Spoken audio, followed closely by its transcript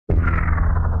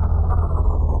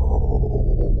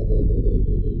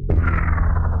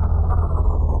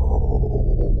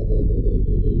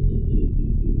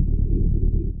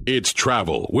It's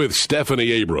Travel with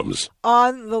Stephanie Abrams.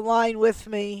 On the line with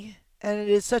me, and it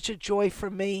is such a joy for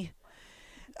me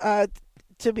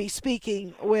to be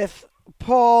speaking with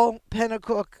Paul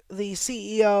Pennacook, the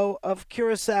CEO of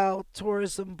Curacao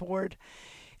Tourism Board.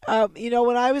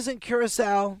 When I was in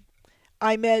Curacao,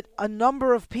 I met a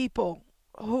number of people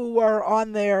who were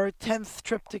on their 10th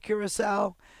trip to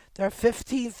Curacao, their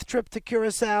 15th trip to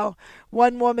Curacao.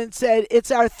 One woman said,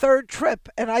 "It's our third trip,"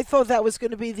 and I thought that was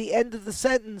going to be the end of the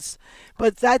sentence,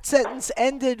 but that sentence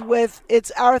ended with,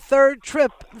 "It's our third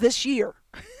trip this year."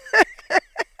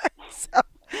 So,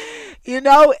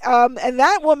 and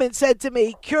that woman said to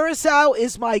me, "Curacao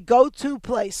is my go-to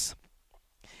place."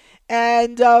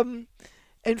 And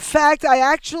in fact, I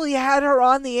actually had her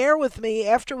on the air with me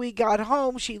after we got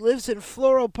home. She lives in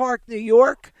Floral Park, New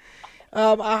York.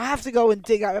 I'll have to go and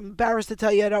dig. I'm embarrassed to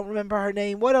tell you I don't remember her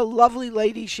name. What a lovely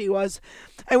lady she was.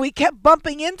 And we kept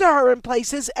bumping into her in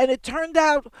places, and it turned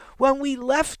out when we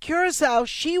left Curacao,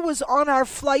 she was on our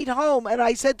flight home. And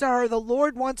I said to her, "The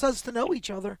Lord wants us to know each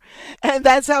other." And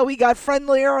that's how we got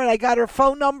friendlier, and I got her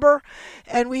phone number,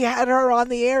 and we had her on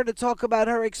the air to talk about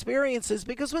her experiences.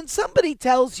 Because when somebody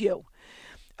tells you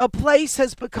a place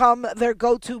has become their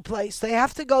go-to place, they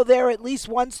have to go there at least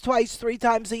once, twice, 3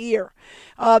 times a year.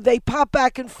 They pop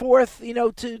back and forth,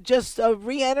 to just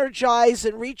re-energize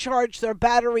and recharge their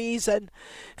batteries and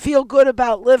feel good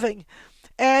about living.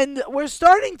 And we're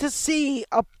starting to see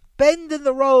a bend in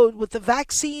the road with the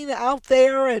vaccine out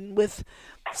there, and with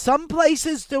some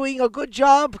places doing a good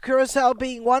job, Curacao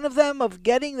being one of them, of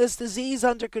getting this disease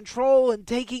under control and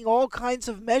taking all kinds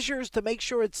of measures to make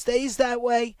sure it stays that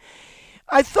way.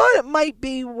 I thought it might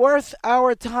be worth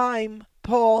our time,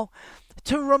 Paul,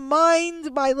 to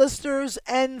remind my listeners,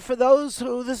 and for those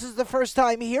who this is the first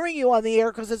time hearing you on the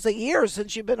air, because it's a year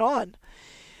since you've been on,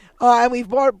 and we've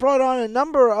brought on a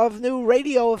number of new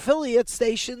radio affiliate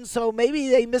stations, so maybe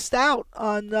they missed out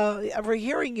on ever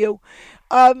hearing you.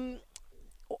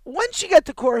 Once you get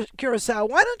to Curacao,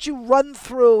 why don't you run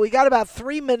through, we got about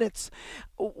 3 minutes,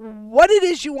 what it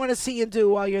is you want to see and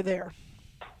do while you're there?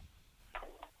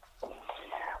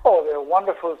 Oh, there are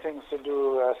wonderful things to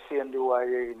do, see and do while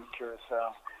you're in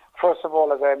Curacao. First of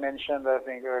all, as I mentioned, I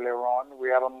think earlier on, we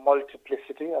have a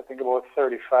multiplicity, I think about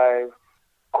 35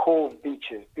 cove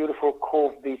beaches, beautiful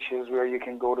cove beaches where you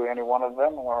can go to any one of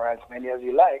them or as many as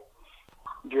you like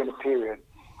during the period.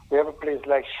 We have a place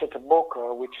like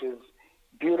Shetaboka, which is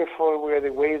beautiful, where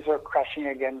the waves are crashing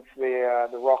against the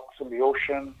rocks in the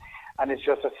ocean, and it's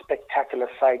just a spectacular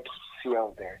sight to see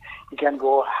out there. You can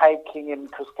go hiking in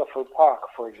Christopher Park,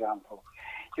 for example.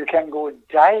 You can go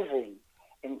diving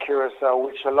in Curacao,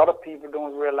 which a lot of people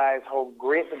don't realize how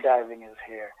great the diving is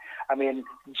here. I mean,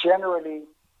 generally,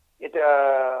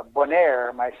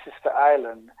 Bonaire, my sister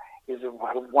island, is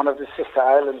one of the sister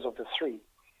islands of the 3,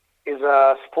 is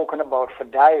spoken about for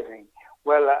diving.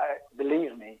 Well,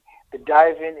 believe me, the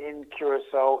diving in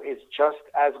Curacao is just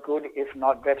as good, if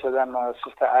not better, than our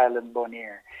sister island,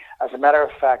 Bonaire. As a matter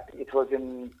of fact, it was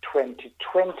in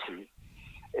 2020,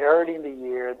 early in the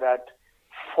year, that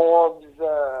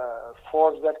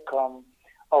Forbes.com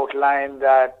outlined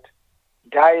that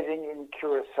diving in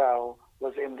Curacao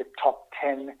was in the top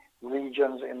 10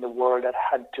 regions in the world that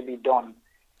had to be done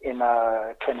in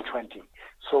 2020.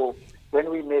 So when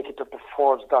we make it up to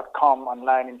Forbes.com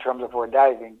online in terms of our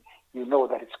diving, you know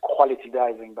that it's quality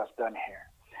diving that's done here.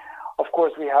 Of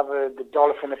course, we have the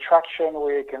dolphin attraction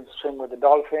where you can swim with the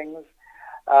dolphins.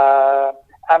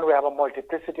 And we have a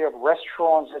multiplicity of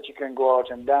restaurants that you can go out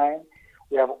and dine.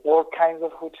 We have all kinds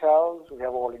of hotels. We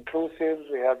have all-inclusives.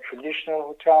 We have traditional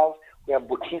hotels. We have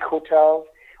boutique hotels.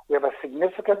 We have a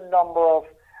significant number of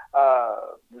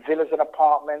villas and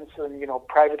apartments and,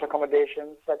 private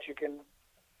accommodations that you can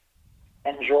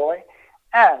enjoy.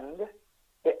 And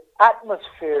the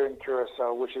atmosphere in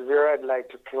Curacao, which is where I'd like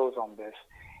to close on this,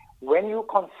 when you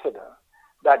consider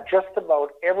that just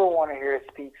about everyone here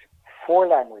speaks 4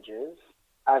 languages,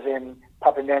 as in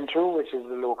Papiamentu, which is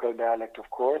the local dialect, of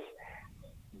course,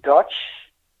 Dutch,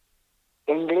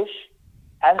 English,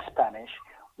 and Spanish,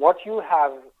 what you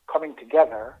have coming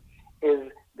together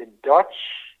is the Dutch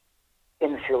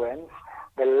influence,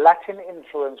 the Latin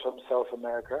influence from South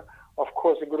America, of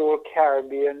course, the good old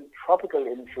Caribbean tropical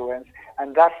influence,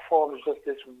 and that forms just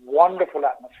this wonderful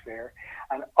atmosphere.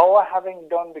 And our having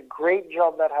done the great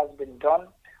job that has been done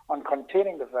on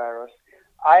containing the virus,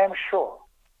 I am sure,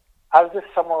 as the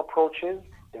summer approaches,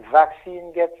 the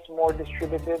vaccine gets more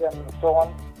distributed and so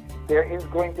on, there is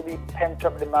going to be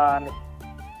pent-up demand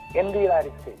in the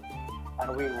United States.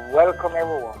 And we welcome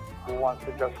everyone who wants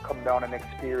to just come down and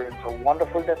experience a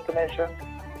wonderful destination.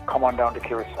 Come on down to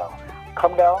Curacao.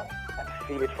 Come down and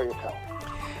feel it for yourself.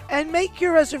 And make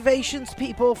your reservations,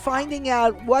 people, finding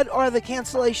out what are the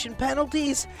cancellation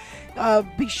penalties.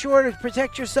 Be sure to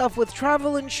protect yourself with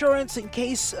travel insurance in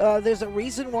case there's a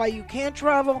reason why you can't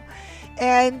travel.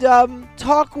 And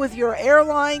talk with your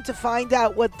airline to find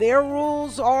out what their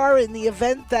rules are in the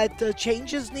event that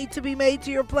changes need to be made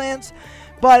to your plans.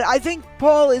 But I think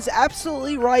Paul is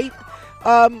absolutely right.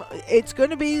 It's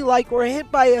going to be like we're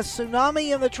hit by a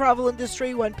tsunami in the travel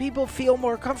industry when people feel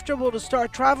more comfortable to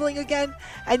start traveling again,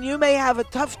 and you may have a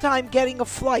tough time getting a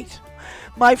flight.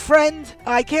 My friend,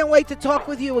 I can't wait to talk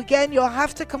with you again. You'll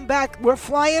have to come back. We're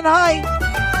flying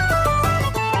high.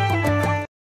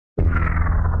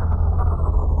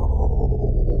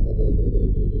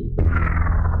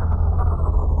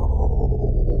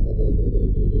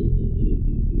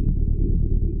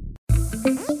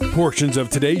 Portions of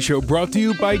today's show brought to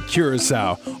you by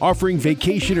Curacao, offering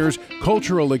vacationers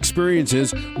cultural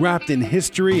experiences wrapped in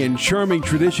history and charming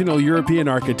traditional European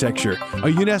architecture.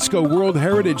 A UNESCO World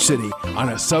Heritage City on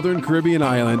a southern Caribbean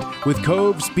island with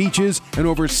coves, beaches, and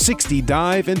over 60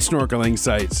 dive and snorkeling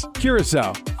sites.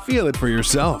 Curacao, feel it for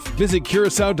yourself. Visit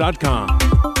Curacao.com.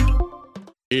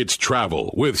 It's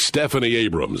Travel with Stephanie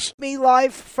Abrams. Me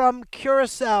live from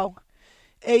Curacao,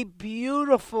 a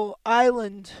beautiful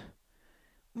island.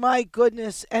 My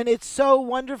goodness, and it's so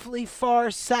wonderfully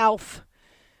far south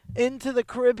into the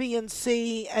Caribbean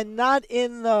Sea and not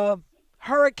in the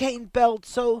hurricane belt.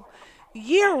 So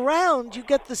year-round, you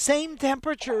get the same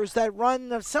temperatures that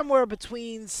run somewhere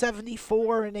between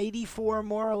 74 and 84,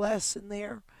 more or less, in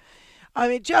there. I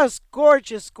mean, just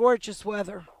gorgeous, gorgeous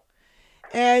weather.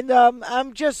 And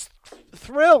I'm just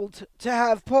thrilled to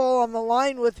have Paul on the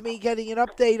line with me getting an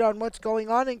update on what's going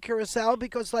on in Curacao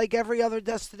because like every other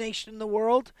destination in the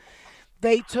world,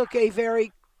 they took a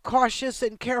very cautious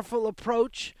and careful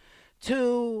approach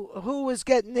to who was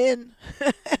getting in.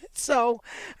 So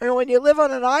when you live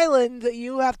on an island,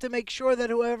 you have to make sure that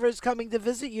whoever is coming to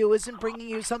visit you isn't bringing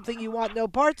you something you want no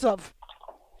parts of.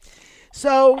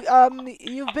 So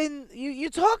you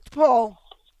talked, Paul,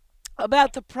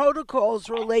 about the protocols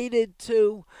related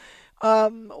to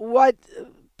what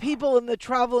people in the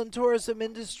travel and tourism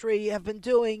industry have been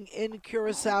doing in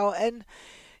Curacao. And,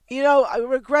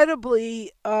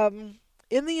 regrettably,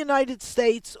 in the United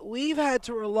States, we've had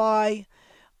to rely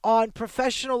on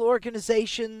professional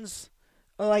organizations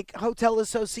like hotel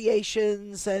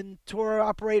associations and tour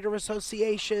operator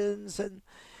associations and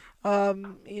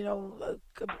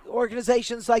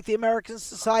organizations like the American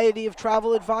Society of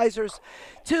Travel Advisors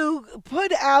to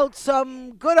put out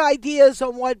some good ideas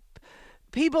on what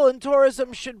people in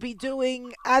tourism should be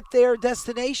doing at their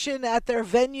destination, at their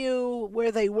venue,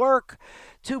 where they work,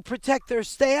 to protect their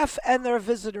staff and their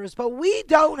visitors. But we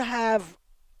don't have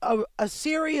a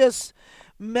serious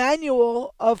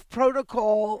manual of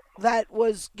protocol that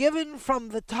was given from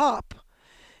the top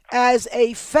as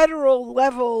a federal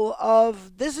level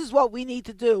of this is what we need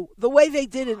to do, the way they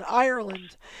did in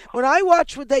Ireland. When I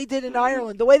watched what they did in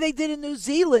Ireland, the way they did in New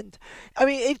Zealand, I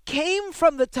mean, it came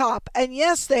from the top. And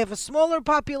yes, they have a smaller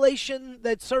population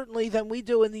certainly than we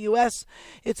do in the U.S.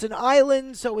 It's an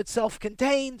island, so it's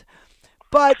self-contained.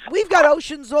 But we've got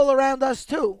oceans all around us,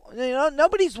 too.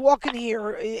 Nobody's walking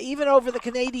here, even over the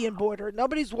Canadian border.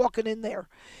 Nobody's walking in there.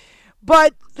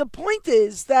 But the point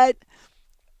is that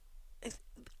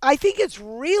I think it's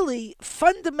really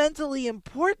fundamentally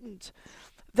important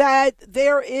that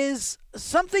there is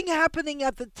something happening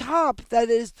at the top that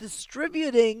is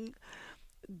distributing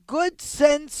good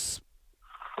sense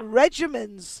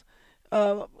regimens,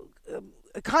 a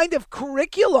kind of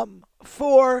curriculum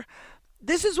for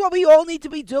this is what we all need to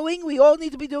be doing. We all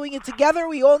need to be doing it together.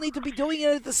 We all need to be doing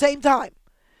it at the same time.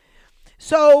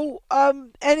 So,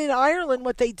 and in Ireland,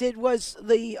 what they did was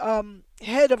the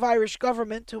head of Irish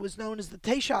government, who was known as the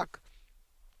Taoiseach,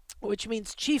 which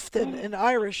means chieftain in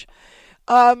Irish,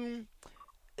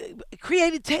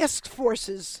 created task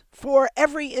forces for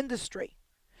every industry.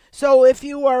 So if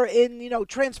you are in,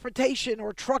 transportation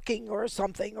or trucking or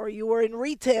something, or you were in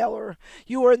retail, or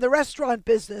you were in the restaurant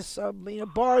business,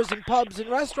 bars and pubs and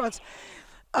restaurants,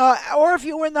 or if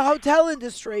you were in the hotel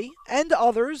industry and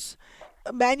others,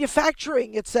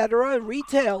 manufacturing, etc.,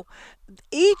 retail,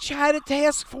 each had a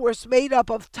task force made up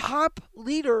of top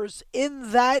leaders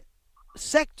in that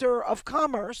sector of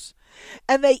commerce,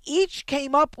 and they each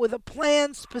came up with a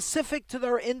plan specific to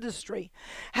their industry.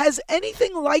 Has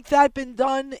anything like that been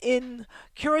done in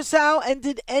Curacao, and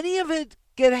did any of it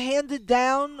get handed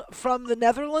down from the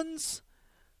Netherlands?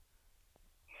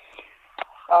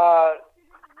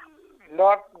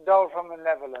 Not down from the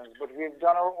Netherlands, but we've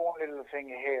done our own little thing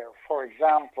here. For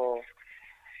example,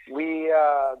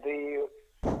 the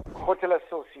Hotel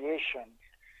Association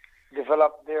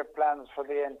developed their plans for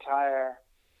the entire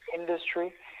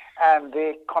industry, and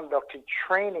they conducted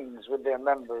trainings with their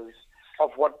members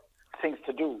of what things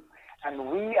to do.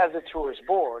 And we, as a tourist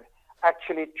board,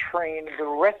 actually trained the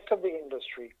rest of the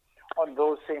industry on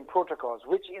those same protocols,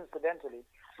 which incidentally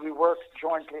we worked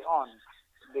jointly on.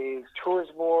 The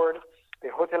tourist board, the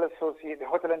Hotel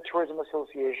and Tourism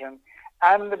Association,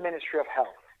 and the Ministry of Health.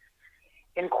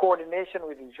 In coordination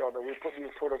with each other, we put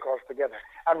these protocols together.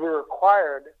 And we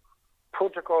required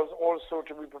protocols also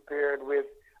to be prepared with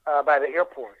by the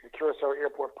airport, the Curacao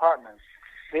Airport partners.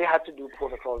 They had to do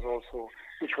protocols also,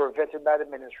 which were vetted by the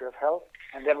Ministry of Health,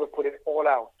 and then we put it all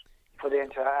out for the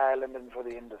entire island and for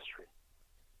the industry.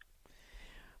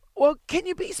 Well, can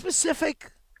you be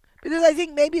specific? Because I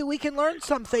think maybe we can learn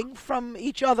something from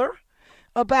each other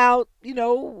about,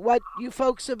 what you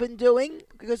folks have been doing,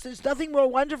 because there's nothing more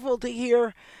wonderful to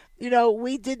hear.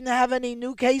 We didn't have any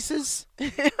new cases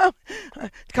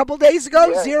a couple days ago,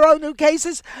 Yeah. 0 new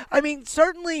cases. I mean,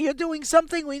 certainly you're doing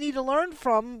something we need to learn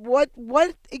from. What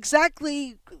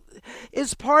exactly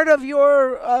is part of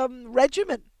your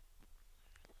regimen?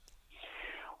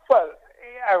 Well,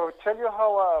 I will tell you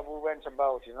how we went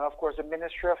about it. And of course, the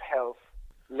Ministry of Health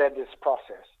led this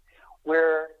process,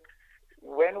 where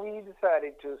when we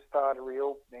decided to start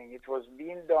reopening, it was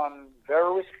being done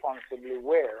very responsibly,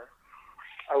 where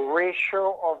a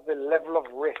ratio of the level of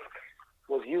risk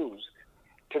was used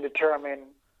to determine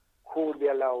who would be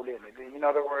allowed in. In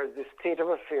other words, the state of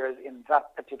affairs in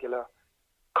that particular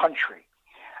country.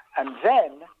 And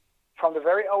then, from the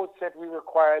very outset, we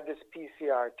required this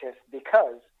PCR test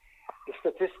because the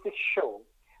statistics show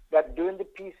that doing the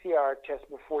PCR test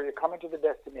before you come into the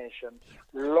destination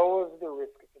lowers the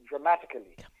risk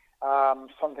dramatically.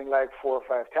 Something like 4 or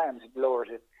 5 times it lowers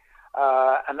it.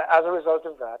 And as a result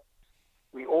of that,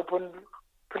 we opened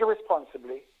pretty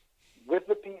responsibly with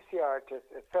the PCR test,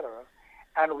 etc.,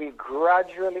 and we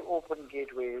gradually opened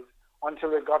gateways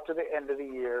until we got to the end of the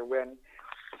year when,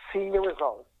 seeing the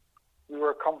results, we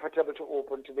were comfortable to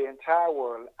open to the entire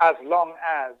world as long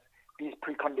as these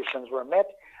preconditions were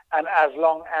met and as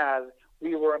long as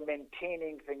we were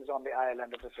maintaining things on the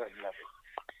island at a certain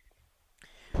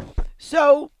level.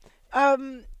 So,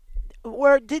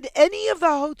 did any of the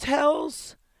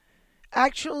hotels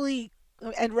actually,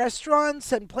 and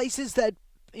restaurants and places that,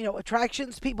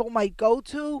 attractions people might go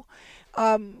to,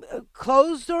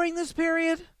 close during this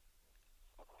period?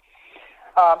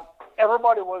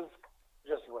 Everybody was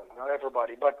not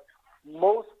everybody, but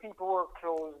most people were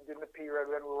closed in the period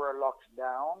when we were locked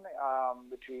down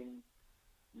between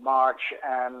March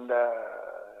and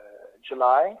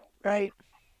July. Right.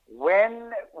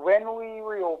 When we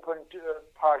reopened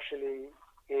partially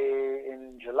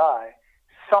in July,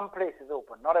 some places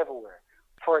opened, not everywhere.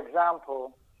 For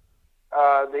example,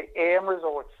 the AM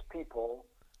Resorts people,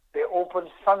 they opened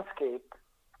Sunscape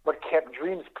but kept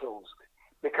Dreams closed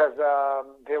because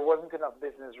there wasn't enough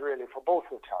business really for both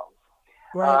hotels.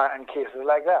 Right. And cases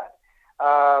like that.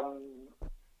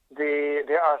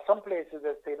 There are some places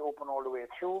that stayed open all the way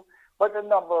through, but a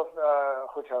number of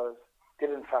hotels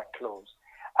did in fact close.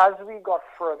 As we got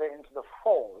further into the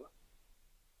fall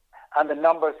and the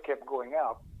numbers kept going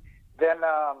up, then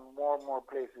more and more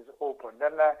places opened.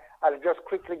 Then I'll just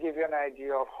quickly give you an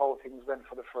idea of how things went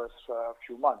for the first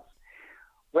few months.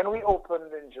 When we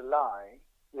opened in July,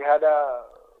 we had a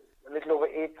little over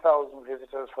 8,000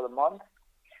 visitors for the month.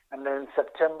 And then in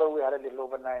September, we had a little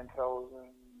over 9,000.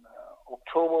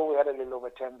 October, we had a little over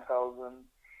 10,000.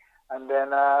 And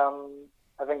then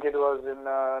I think it was in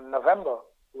November,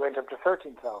 we went up to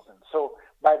 13,000. So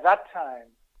by that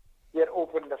time, we had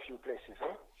opened a few places.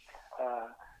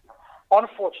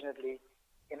 Unfortunately,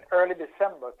 in early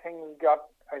December, things got,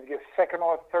 I guess, second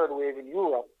or third wave in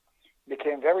Europe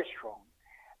became very strong.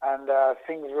 And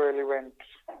things really went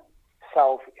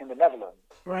south in the Netherlands.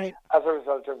 Right. As a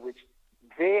result of which,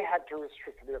 they had to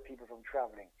restrict their people from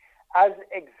traveling, as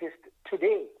exists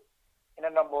today in a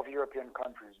number of European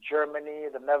countries. Germany,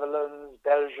 the Netherlands,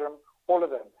 Belgium, all of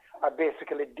them are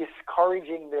basically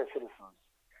discouraging their citizens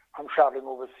from traveling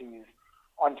overseas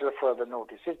until further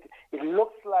notice. It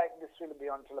looks like this will be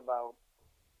until about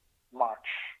March,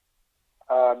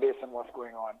 based on what's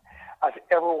going on, as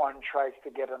everyone tries to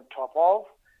get on top of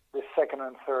the second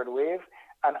and third wave.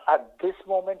 And at this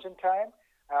moment in time,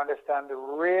 I understand the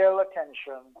real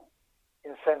attention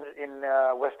in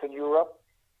Western Europe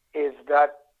is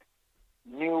that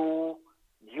new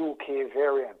UK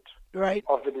variant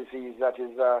of the disease that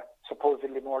is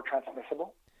supposedly more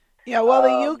transmissible. Yeah, well,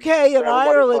 the UK and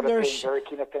Ireland are very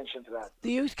keen attention to that.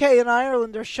 The UK and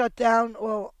Ireland are shut down.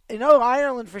 Well,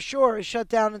 Ireland for sure is shut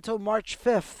down until March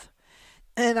 5th.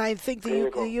 And I think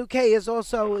the UK is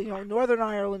also, Northern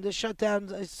Ireland is shut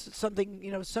down,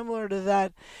 something, similar to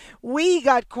that. We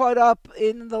got caught up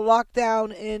in the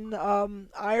lockdown in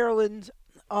Ireland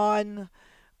on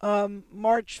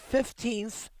March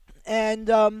 15th.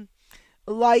 And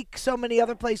like so many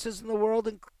other places in the world,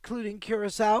 including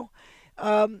Curacao,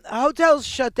 hotels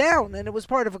shut down, and it was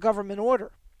part of a government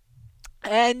order.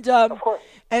 And Of course.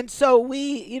 and so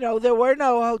we, there were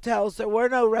no hotels, there were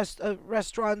no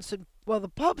restaurants, and the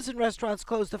pubs and restaurants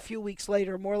closed a few weeks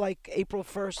later, more like April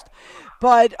 1st.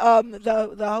 But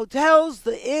the hotels,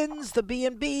 the inns, the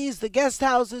B&Bs, the guest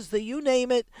houses, you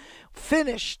name it,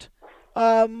 finished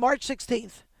March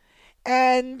 16th.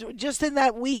 And just in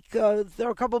that week, there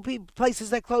were a couple of places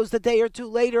that closed a day or two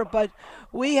later, but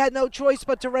we had no choice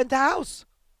but to rent a house.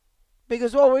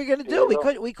 Because what were we going to do?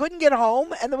 We couldn't get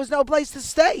home, and there was no place to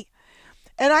stay.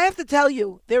 And I have to tell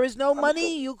you, there is no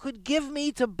money you could give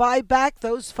me to buy back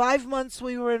those 5 months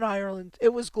we were in Ireland.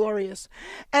 It was glorious.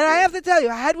 And I have to tell you,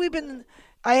 had we been,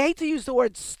 I hate to use the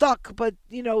word stuck, but,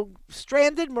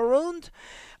 stranded, marooned,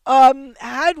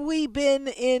 had we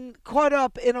been caught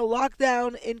up in a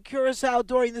lockdown in Curacao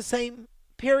during the same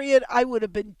period, I would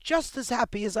have been just as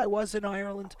happy as I was in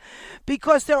Ireland,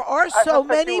 because there are so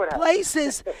many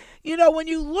places. When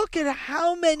you look at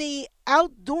how many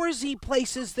outdoorsy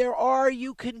places there are,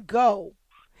 you can go,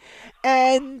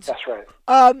 and that's right.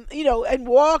 And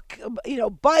walk,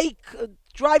 bike,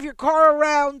 drive your car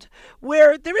around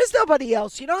where there is nobody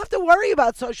else. You don't have to worry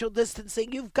about social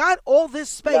distancing. You've got all this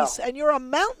space, and you're a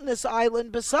mountainous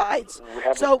island besides.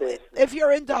 So if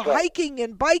you're into hiking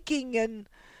and biking and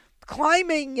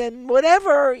climbing and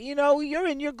whatever, you're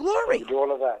in your glory. Do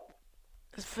all of that.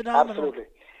 It's phenomenal. Absolutely.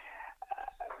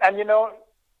 And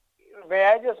may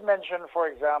I just mention, for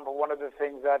example, one of the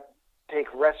things that take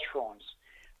restaurants,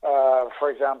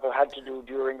 for example, had to do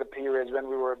during the periods when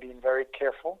we were being very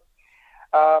careful.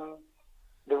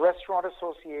 The Restaurant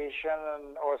Association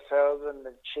and ourselves and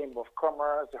the Chamber of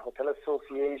Commerce, the Hotel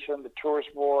Association, the Tourist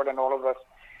Board, and all of us,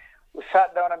 we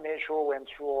sat down and made sure we went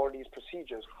through all these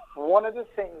procedures. One of the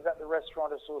things that the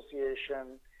Restaurant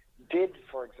Association did,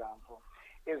 for example,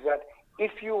 is that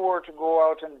if you were to go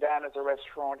out and dine at a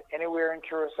restaurant anywhere in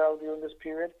Curacao during this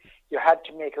period, you had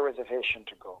to make a reservation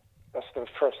to go. That's the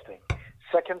first thing.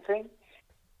 Second thing,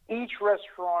 each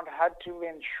restaurant had to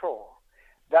ensure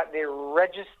that they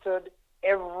registered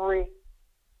every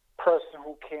person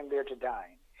who came there to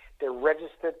dine. They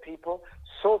registered people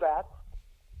so that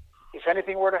if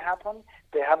anything were to happen,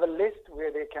 they have a list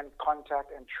where they can contact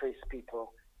and trace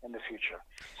people in the future.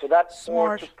 So that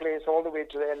all took place all the way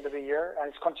to the end of the year, and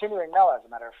it's continuing now, as a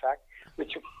matter of fact,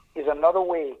 which is another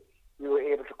way we were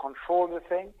able to control the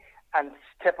thing and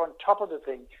step on top of the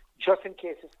thing. Just in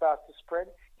case it starts to spread,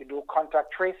 you do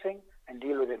contact tracing and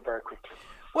deal with it very quickly.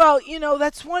 Well,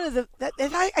 that's one of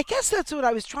I guess that's what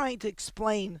I was trying to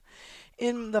explain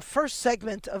in the first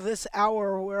segment of this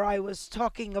hour, where I was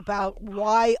talking about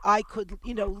why I could,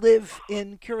 live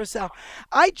in Curacao.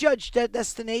 I judge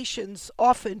destinations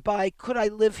often by, could I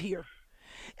live here?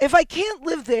 If I can't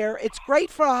live there, it's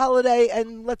great for a holiday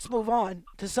and let's move on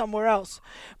to somewhere else.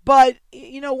 But,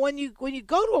 when you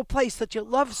go to a place that you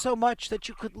love so much that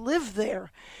you could live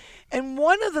there, and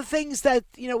one of the things that,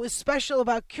 is special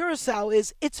about Curacao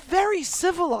is it's very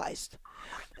civilized.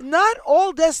 Not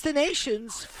all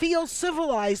destinations feel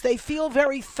civilized. They feel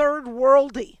very third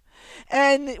worldy.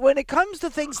 And when it comes to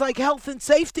things like health and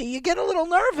safety, you get a little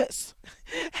nervous.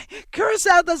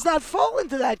 Curacao does not fall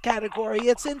into that category.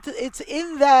 It's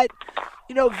in that,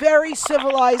 very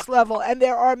civilized level. And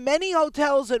there are many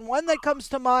hotels, and one that comes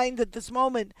to mind at this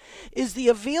moment is the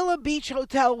Avila Beach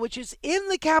Hotel, which is in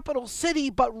the capital city,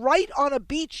 but right on a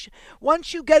beach.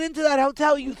 Once you get into that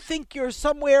hotel, you think you're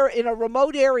somewhere in a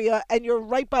remote area, and you're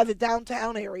right by the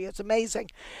downtown area. It's amazing.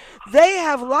 They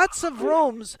have lots of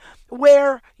rooms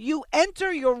where you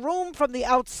enter your room from the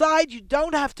outside. You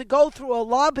don't have to go through a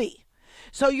lobby.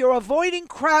 So you're avoiding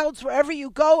crowds wherever you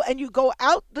go, and you go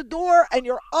out the door and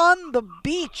you're on the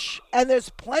beach, and there's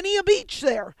plenty of beach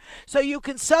there. So you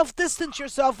can self-distance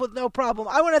yourself with no problem.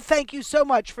 I want to thank you so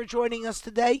much for joining us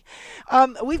today.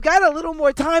 We've got a little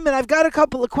more time, and I've got a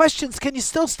couple of questions. Can you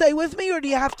still stay with me, or do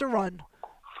you have to run?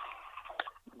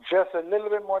 Just a little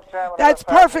bit more time. That's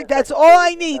perfect. That's all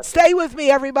I need. Stay with me,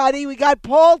 everybody. We got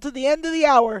Paul to the end of the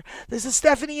hour. This is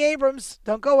Stephanie Abrams.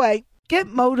 Don't go away. Get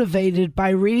motivated by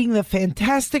reading the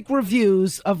fantastic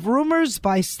reviews of Rumors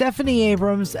by Stephanie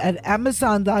Abrams at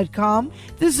Amazon.com.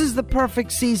 This is the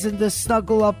perfect season to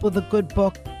snuggle up with a good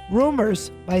book.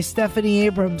 Rumors by Stephanie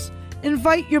Abrams.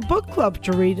 Invite your book club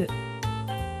to read it.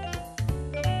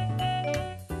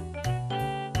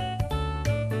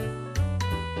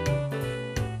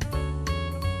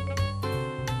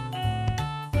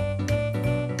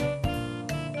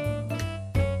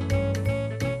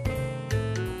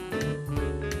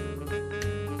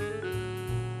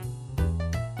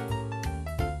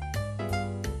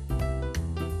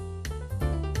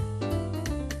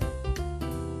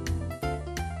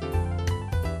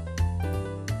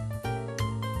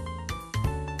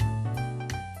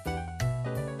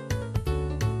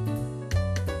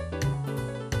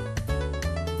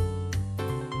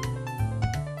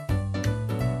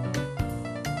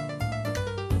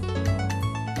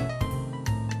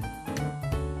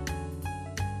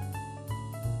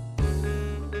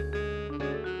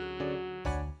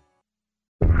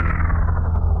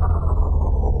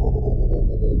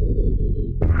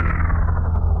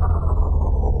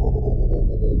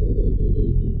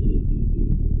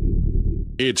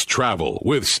 It's Travel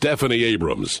with Stephanie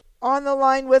Abrams. On the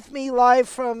line with me, live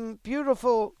from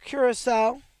beautiful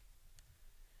Curacao,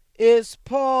 is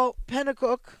Paul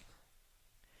Pennacook.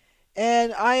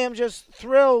 And I am just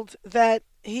thrilled that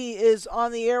he is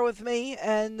on the air with me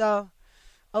and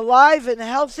alive and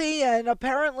healthy, and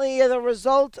apparently the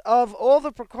result of all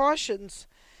the precautions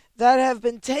that have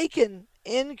been taken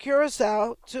in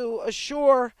Curacao to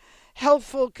assure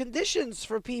healthful conditions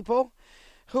for people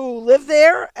who live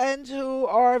there and who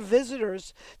are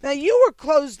visitors. Now, you were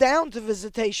closed down to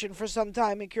visitation for some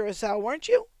time in Curacao, weren't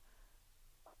you?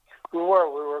 We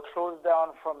were closed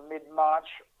down from mid-March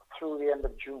through the end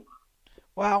of June.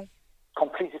 Wow.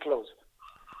 Completely closed.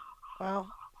 Wow.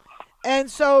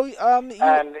 And so...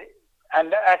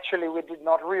 And actually, we did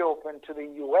not reopen to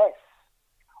the U.S.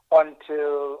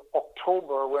 until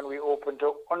October, when we opened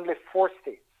to only 4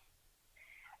 states.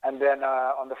 And then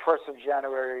on the 1st of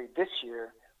January this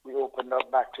year, we opened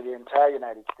up back to the entire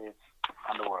United States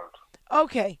and the world.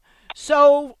 Okay.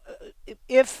 So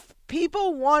if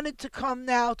people wanted to come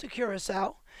now to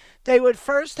Curacao, they would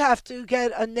first have to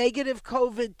get a negative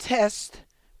COVID test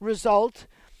result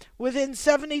within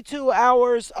 72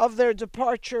 hours of their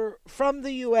departure from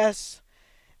the U.S.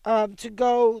 To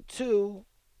go to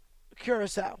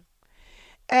Curacao.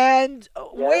 And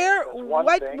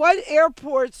what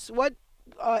airports, what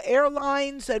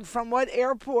airlines, and from what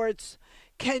airports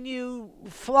can you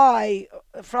fly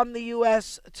from the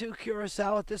U.S. to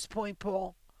Curacao at this point,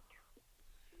 Paul?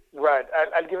 Right.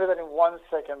 I'll give you that in 1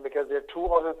 second, because there are two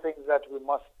other things that we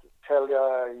must tell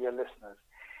your listeners.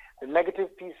 The negative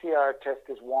PCR test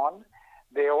is one.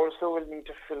 They also will need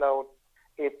to fill out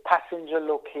a passenger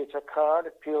locator card,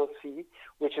 a PLC,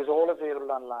 which is all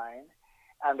available online.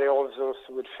 And they also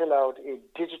would fill out a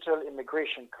digital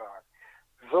immigration card.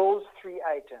 Those three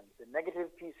items, the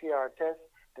negative PCR test,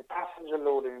 the passenger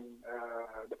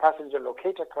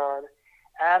locator card,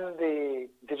 and the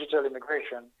digital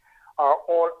immigration, are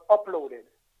all uploaded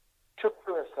to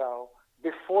Curacao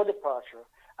before departure,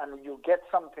 and you get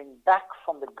something back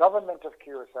from the government of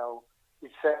Curacao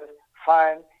which says,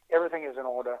 fine, everything is in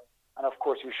order, and of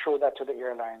course you show that to the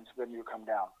airlines when you come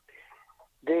down.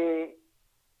 The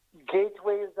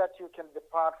gateways that you can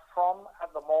depart from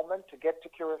at the moment to get to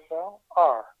Curacao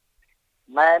are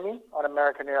Miami on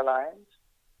American Airlines,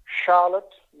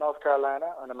 Charlotte, North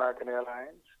Carolina on American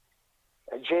Airlines,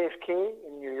 JFK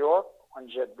in New York on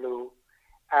JetBlue,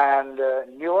 and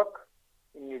Newark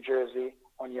in New Jersey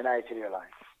on United Airlines.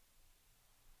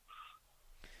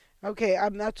 Okay,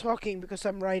 I'm not talking because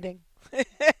I'm writing.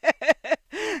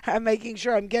 I'm making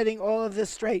sure I'm getting all of this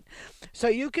straight. So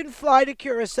you can fly to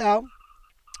Curacao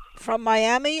from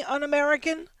Miami on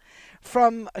American,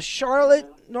 from Charlotte,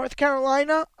 North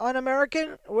Carolina on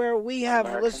American, where we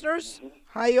have listeners.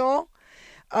 Hi, y'all.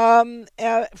 From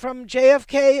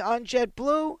JFK on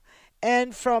JetBlue,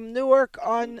 and from Newark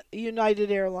on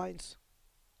United Airlines.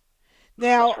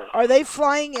 Now, are they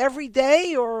flying every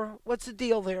day, or what's the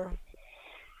deal there?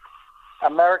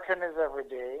 American is every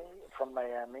day from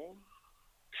Miami.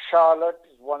 Charlotte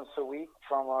is once a week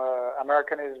from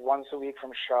American is once a week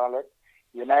from Charlotte.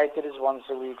 United is once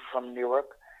a week from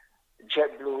Newark.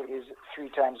 JetBlue is 3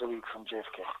 times a week from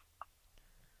JFK.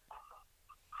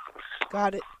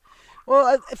 Got it.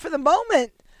 Well, for the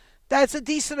moment, that's a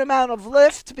decent amount of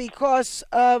lift, because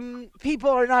people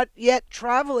are not yet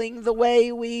traveling the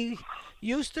way we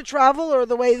used to travel, or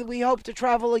the way that we hope to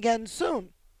travel again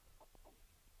soon.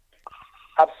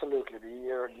 Absolutely.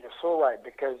 You're so right,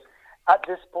 because at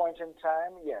this point in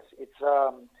time, yes, it's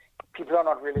people are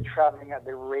not really traveling at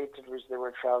the rate at which they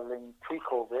were traveling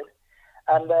pre-COVID,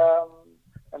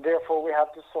 and therefore we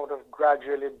have to sort of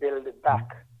gradually build it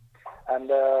back.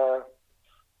 And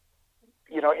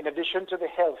in addition to the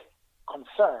health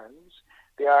concerns,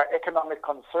 there are economic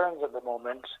concerns at the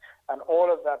moment, and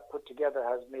all of that put together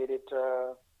has made it,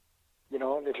 a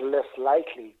little less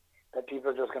likely that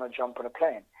people are just going to jump on a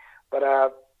plane. But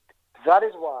that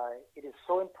is why it is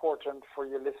so important for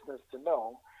your listeners to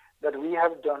know that we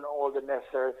have done all the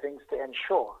necessary things to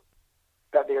ensure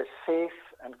that they are safe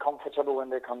and comfortable when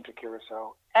they come to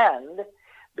Curacao. And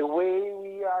the way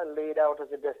we are laid out as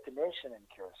a destination in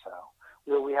Curacao,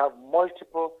 where we have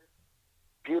multiple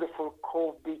beautiful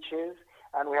cove beaches,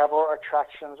 and we have our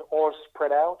attractions all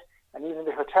spread out, and even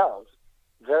the hotels,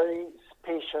 very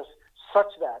spacious,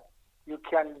 such that you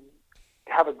can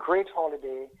have a great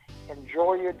holiday,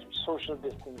 enjoy your social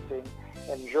distancing,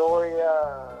 enjoy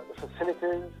the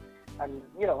facilities, and,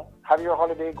 have your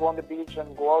holiday, go on the beach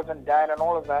and go out and dine and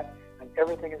all of that, and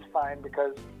everything is fine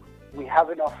because we have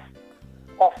enough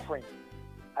offering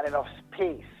and enough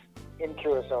space in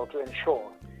Curacao to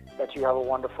ensure that you have a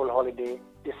wonderful holiday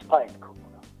despite Corona.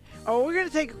 Oh, we're going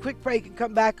to take a quick break and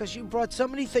come back because you brought so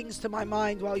many things to my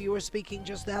mind while you were speaking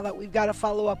just now that we've got to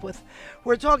follow up with.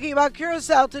 We're talking about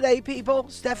Curacao today, people.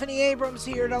 Stephanie Abrams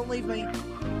here. Don't leave me.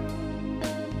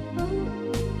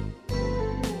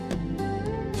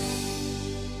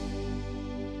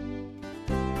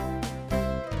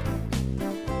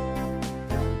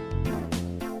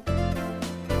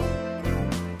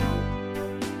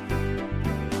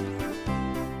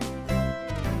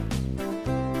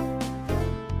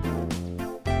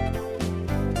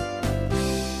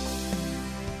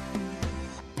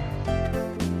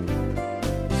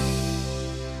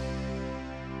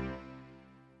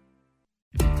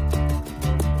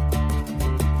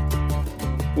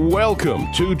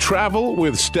 Welcome to Travel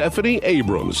with Stephanie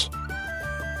Abrams.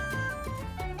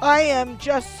 I am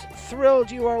just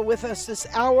thrilled you are with us this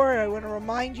hour. I want to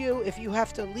remind you, if you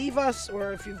have to leave us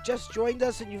or if you've just joined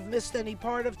us and you've missed any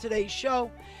part of today's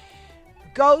show,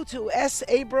 go to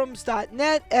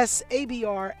sabrams.net,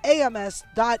 sabrams.net,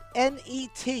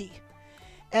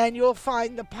 and you'll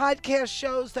find the podcast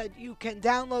shows that you can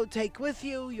download, take with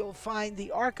you. You'll find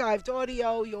the archived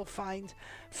audio. You'll find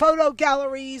photo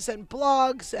galleries and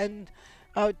blogs and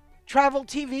travel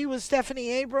TV with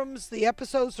Stephanie Abrams. The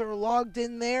episodes are logged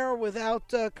in there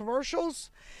without commercials.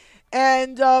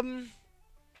 And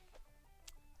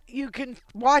you can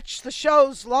watch the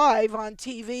shows live on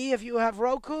TV if you have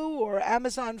Roku or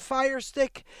Amazon Fire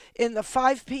Stick in the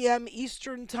 5 p.m.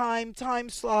 Eastern time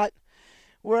slot,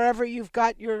 wherever you've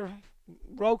got your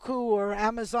Roku or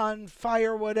Amazon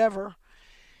Fire, whatever,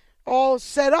 all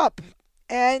set up.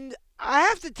 And I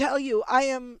have to tell you, I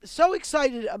am so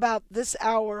excited about this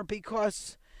hour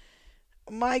because,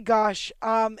 my gosh,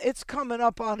 it's coming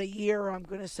up on a year, I'm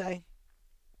going to say,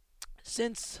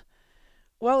 since,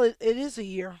 well, it is a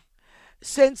year,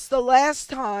 since the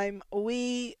last time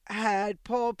we had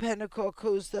Paul Pennacook,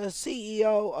 who's the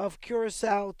CEO of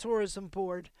Curacao Tourism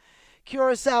Board,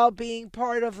 Curacao being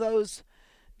part of those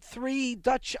 3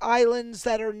 Dutch islands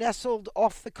that are nestled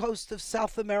off the coast of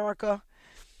South America,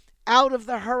 out of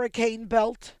the hurricane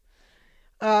belt,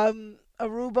 Aruba,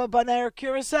 Bonaire,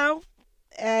 Curacao.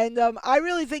 And I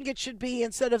really think it should be,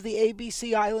 instead of the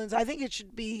ABC Islands, I think it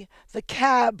should be the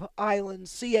CAB Islands,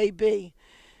 C-A-B,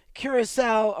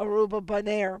 Curacao, Aruba,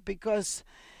 Bonaire, because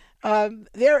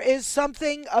there is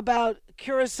something about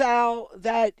Curacao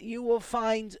that you will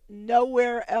find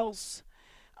nowhere else.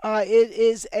 It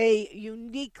is a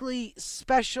uniquely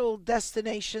special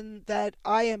destination that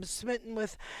I am smitten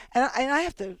with. And I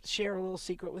have to share a little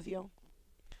secret with you.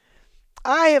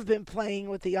 I have been playing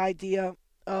with the idea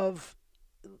of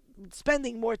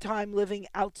spending more time living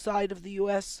outside of the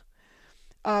U.S.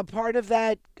 Part of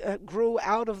that grew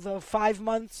out of the 5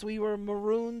 months we were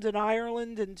marooned in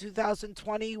Ireland in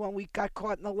 2020 when we got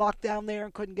caught in the lockdown there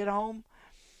and couldn't get home.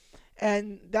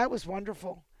 And that was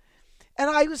wonderful. And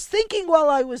I was thinking while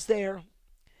I was there,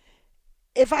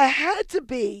 if I had to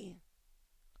be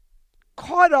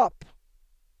caught up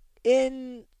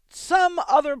in some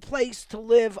other place to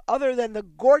live other than the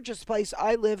gorgeous place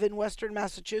I live in Western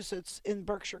Massachusetts in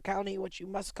Berkshire County, which you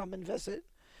must come and visit,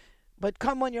 but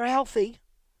come when you're healthy,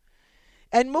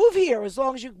 and move here. As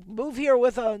long as you move here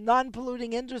with a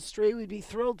non-polluting industry, we'd be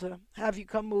thrilled to have you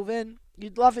come move in.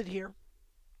 You'd love it here.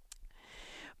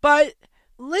 But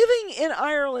living in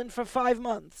Ireland for 5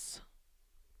 months,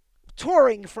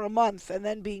 touring for a month, and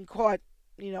then being caught,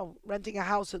 renting a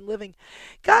house and living,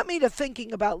 got me to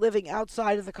thinking about living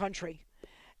outside of the country.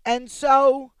 And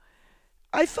so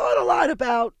I thought a lot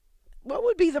about what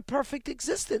would be the perfect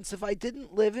existence if I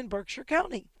didn't live in Berkshire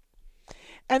County.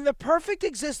 And the perfect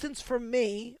existence for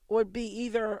me would be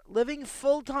either living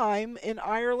full-time in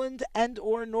Ireland and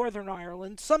or Northern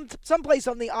Ireland, someplace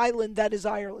on the island that is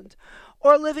Ireland,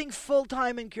 or living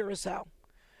full-time in Curacao,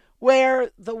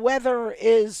 where the weather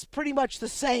is pretty much the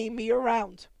same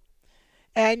year-round.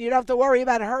 And you don't have to worry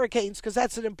about hurricanes because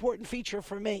that's an important feature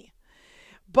for me.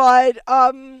 But,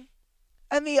 and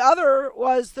the other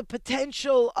was the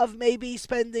potential of maybe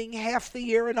spending half the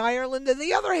year in Ireland and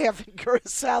the other half in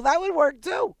Curacao. That would work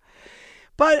too.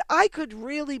 But I could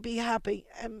really be happy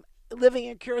living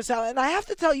in Curacao. And I have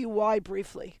to tell you why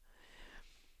briefly.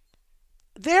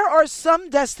 There are some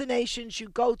destinations you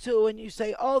go to and you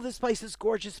say, oh, this place is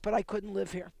gorgeous, but I couldn't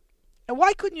live here. And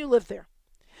why couldn't you live there?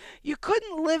 You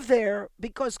couldn't live there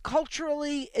because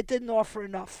culturally it didn't offer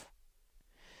enough.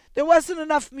 There wasn't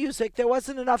enough music, there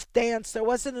wasn't enough dance, there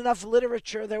wasn't enough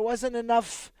literature, there wasn't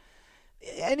enough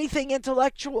anything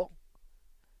intellectual.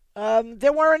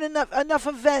 There weren't enough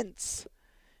events.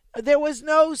 There was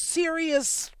no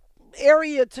serious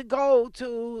area to go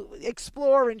to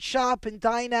explore and shop and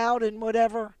dine out and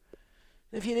whatever.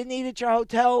 If you didn't eat at your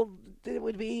hotel, it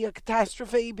would be a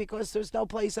catastrophe because there's no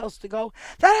place else to go.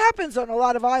 That happens on a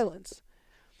lot of islands.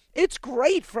 It's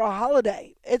great for a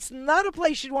holiday. It's not a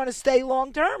place you'd want to stay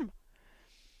long term.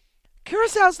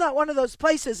 Curaçao's not one of those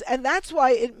places, and that's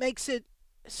why it makes it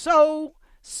so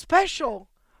special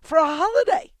for a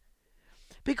holiday.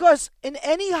 Because in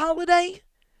any holiday,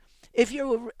 if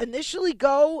you initially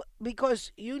go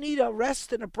because you need a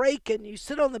rest and a break and you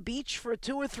sit on the beach for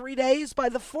 2 or 3 days, by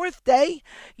the 4th day,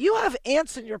 you have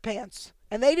ants in your pants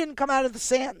and they didn't come out of the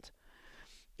sand.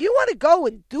 You want to go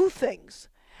and do things.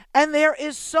 And there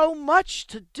is so much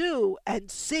to do and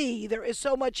see. There is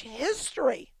so much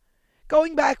history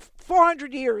going back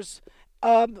 400 years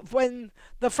when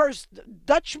the first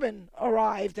Dutchmen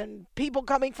arrived, and people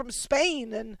coming from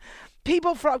Spain and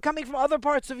people coming from other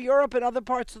parts of Europe and other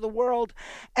parts of the world,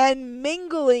 and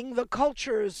mingling the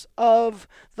cultures of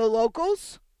the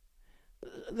locals,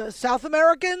 the South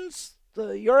Americans,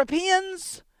 the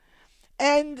Europeans,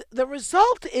 and the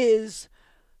result is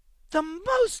the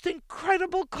most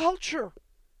incredible culture.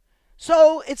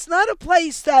 So it's not a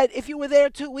place that if you were there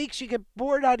 2 weeks you get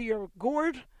bored out of your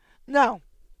gourd. No,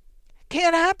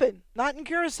 can't happen. Not in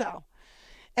Curacao.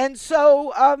 And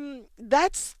so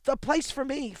that's the place for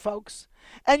me, folks.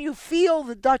 And you feel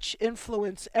the Dutch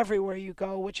influence everywhere you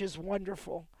go, which is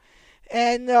wonderful.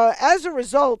 And as a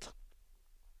result,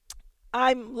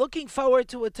 I'm looking forward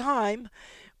to a time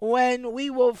when we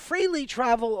will freely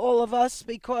travel, all of us,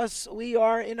 because we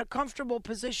are in a comfortable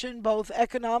position both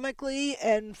economically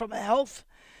and from a health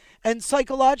and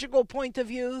psychological point of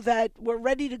view that we're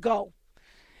ready to go.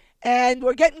 And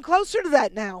we're getting closer to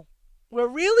that now. We're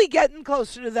really getting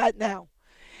closer to that now.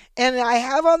 And I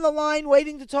have on the line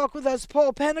waiting to talk with us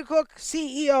Paul Pennicook,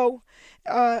 CEO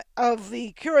of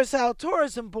the Curaçao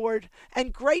Tourism Board,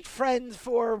 and great friend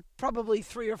for probably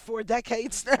 3 or 4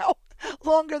 decades now.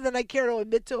 Longer than I care to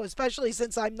admit to, especially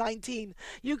since I'm 19.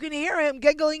 You can hear him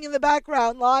giggling in the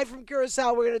background live from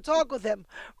Curaçao. We're going to talk with him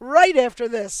right after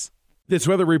this. This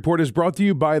weather report is brought to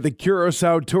you by the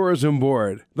Curaçao Tourism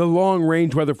Board. The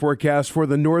long-range weather forecast for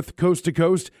the north coast to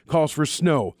coast calls for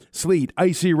snow, sleet,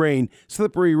 icy rain,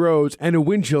 slippery roads, and a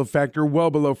wind chill factor well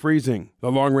below freezing. The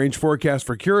long-range forecast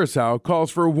for Curaçao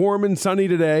calls for warm and sunny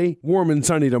today, warm and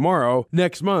sunny tomorrow,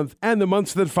 next month, and the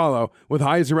months that follow, with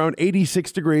highs around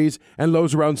 86 degrees and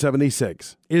lows around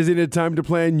 76. Isn't it time to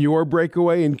plan your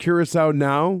breakaway in Curaçao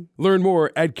now? Learn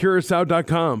more at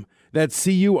Curacao.com. That's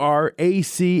CURACAO.com.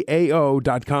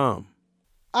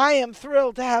 I am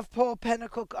thrilled to have Paul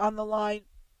Pennicook on the line.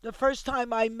 The first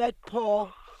time I met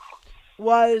Paul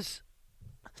was,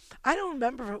 I don't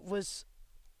remember if it was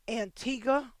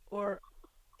Antigua or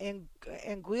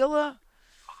Anguilla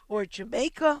or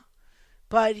Jamaica,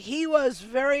 but he was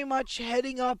very much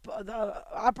heading up the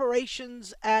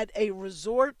operations at a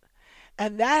resort,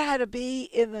 and that had to be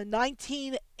in the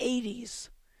 1980s.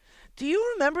 Do you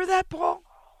remember that, Paul?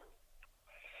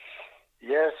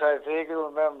 Yes, I vaguely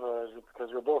remember because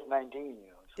we're both 19.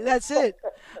 So. That's it.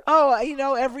 Oh,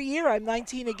 every year I'm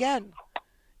 19 again,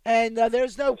 and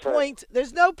there's no point.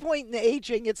 There's no point in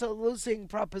aging. It's a losing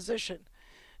proposition.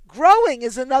 Growing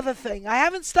is another thing. I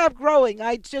haven't stopped growing.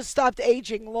 I just stopped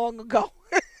aging long ago.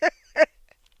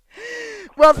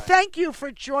 Well, thank you for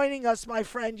joining us, my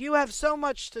friend. You have so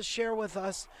much to share with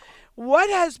us. What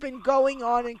has been going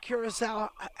on in Curaçao?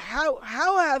 How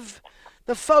have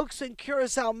the folks in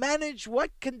Curaçao manage? What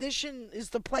condition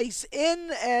is the place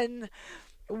in, and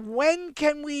when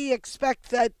can we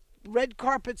expect that red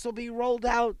carpets will be rolled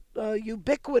out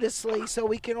ubiquitously so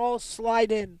we can all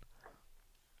slide in?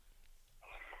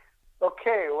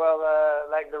 Okay, well,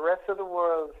 like the rest of the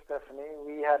world, Stephanie,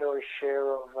 we had our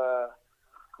share of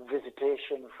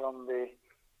visitation from the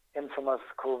infamous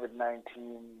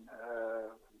COVID-19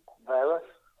 virus.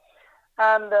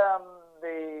 And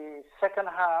the second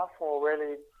half, or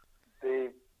really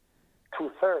the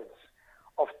 2/3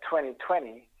 of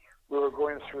 2020, we were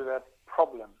going through that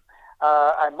problem.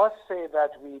 I must say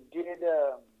that we did,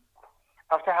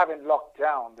 after having locked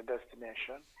down the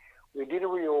destination, we did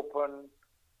reopen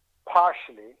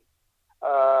partially,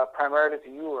 primarily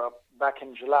to Europe, back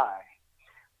in July.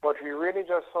 But we really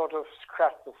just sort of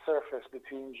scratched the surface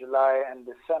between July and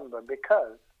December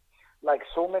because, like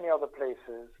so many other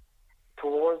places,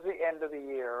 towards the end of the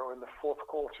year, or in the fourth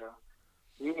quarter,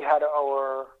 we had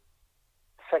our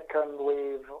second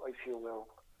wave, if you will,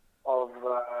 of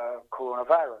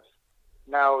coronavirus.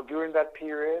 Now, during that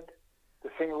period, the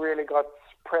thing really got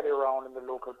spread around in the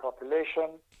local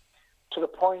population to the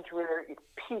point where it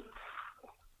peaked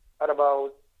at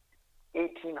about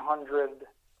 1,800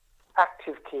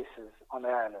 active cases on the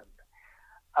island.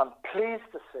 I'm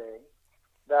pleased to say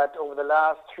that over the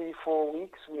last 3-4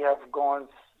 weeks, we have gone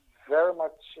very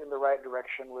much in the right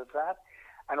direction with that,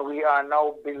 and we are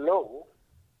now below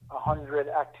 100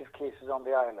 active cases on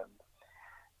the island.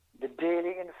 The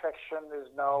daily infection is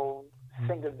now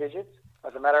single digits.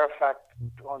 As a matter of fact,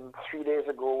 on 3 days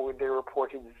ago, they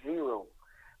reported 0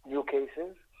 new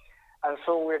cases. And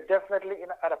so we're definitely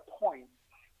at a point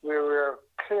where we're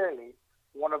clearly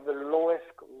one of the lowest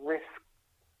risk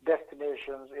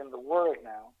destinations in the world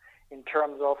now in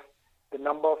terms of the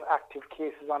number of active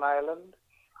cases on island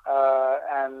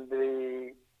and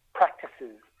the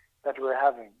practices that we're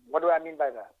having. What do I mean by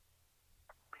that?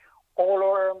 All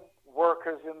our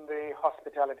workers in the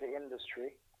hospitality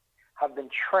industry have been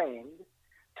trained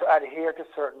to adhere to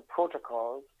certain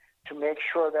protocols to make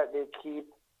sure that they keep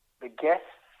the guests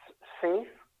safe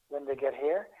when they get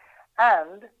here,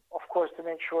 and of course to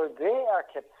make sure they are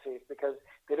kept safe because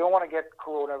they don't want to get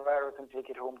coronavirus and take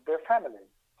it home to their families.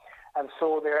 And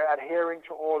so they're adhering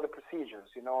to all the procedures,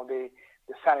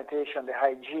 the sanitation, the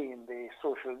hygiene, the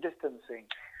social distancing,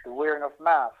 the wearing of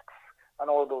masks, and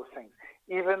all those things.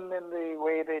 Even in the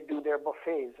way they do their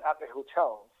buffets at the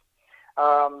hotels,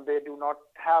 they do not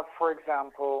have, for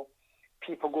example,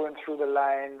 people going through the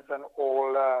lines and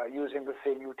all using the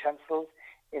same utensils.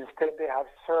 Instead, they have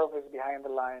servers behind the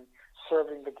line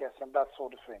serving the guests and that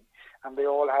sort of thing. And they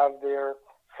all have their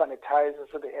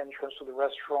sanitizers at the entrance to the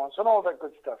restaurants and all that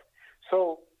good stuff.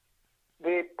 So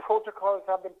the protocols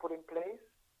have been put in place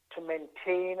to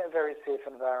maintain a very safe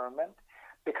environment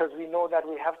because we know that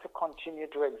we have to continue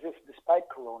to exist despite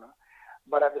corona.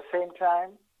 But at the same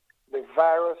time, the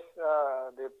virus,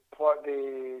 the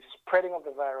spreading of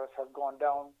the virus has gone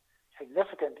down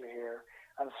significantly here.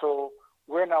 And so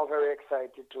we're now very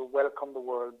excited to welcome the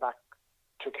world back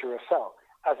to Curacao.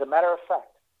 As a matter of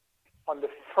fact, on the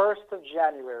 1st of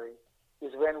January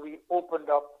is when we opened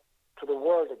up to the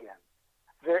world again.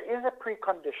 There is a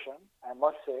precondition, I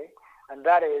must say, and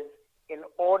that is in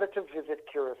order to visit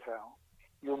Curacao,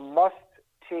 you must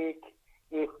take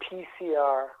a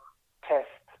PCR test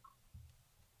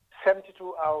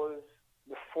 72 hours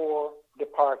before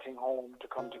departing home to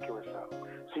come to Curacao.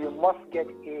 So you must get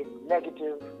a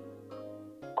negative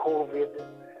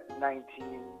COVID-19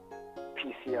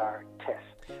 PCR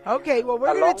test. Okay, well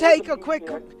we're going to take a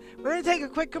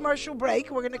quick commercial break.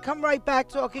 We're going to come right back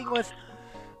talking with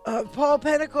Paul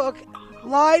Pennycook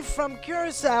live from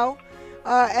Curacao,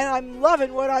 and I'm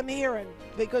loving what I'm hearing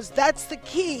because that's the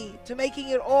key to making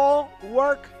it all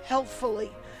work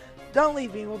healthfully. Don't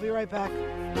leave me. We'll be right back.